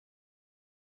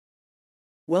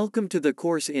Welcome to the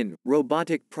course in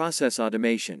Robotic Process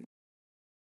Automation.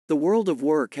 The world of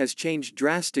work has changed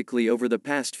drastically over the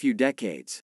past few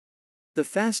decades. The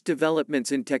fast developments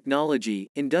in technology,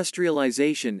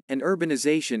 industrialization, and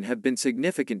urbanization have been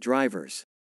significant drivers.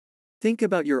 Think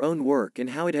about your own work and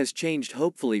how it has changed,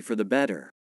 hopefully for the better.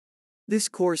 This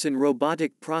course in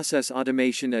Robotic Process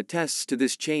Automation attests to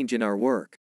this change in our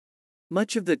work.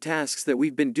 Much of the tasks that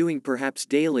we've been doing perhaps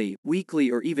daily, weekly,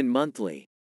 or even monthly,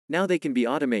 now they can be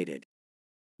automated.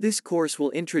 This course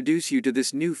will introduce you to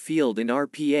this new field in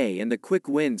RPA and the quick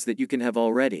wins that you can have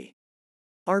already.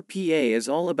 RPA is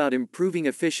all about improving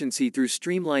efficiency through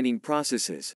streamlining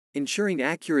processes, ensuring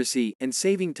accuracy, and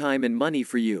saving time and money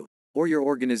for you, or your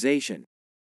organization.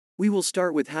 We will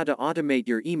start with how to automate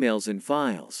your emails and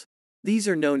files. These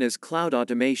are known as cloud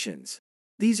automations.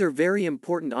 These are very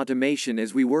important automation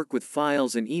as we work with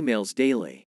files and emails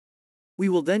daily. We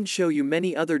will then show you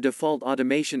many other default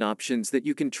automation options that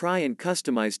you can try and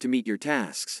customize to meet your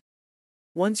tasks.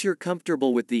 Once you're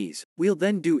comfortable with these, we'll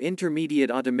then do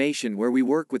intermediate automation where we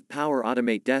work with Power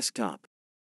Automate Desktop.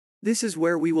 This is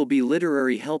where we will be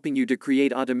literally helping you to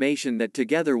create automation that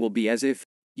together will be as if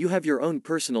you have your own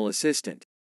personal assistant.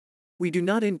 We do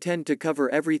not intend to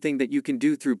cover everything that you can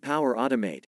do through Power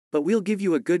Automate, but we'll give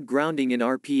you a good grounding in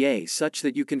RPA such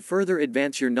that you can further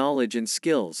advance your knowledge and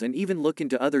skills and even look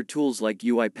into other tools like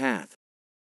UiPath.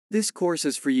 This course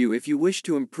is for you if you wish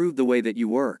to improve the way that you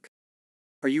work.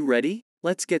 Are you ready?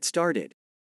 Let's get started.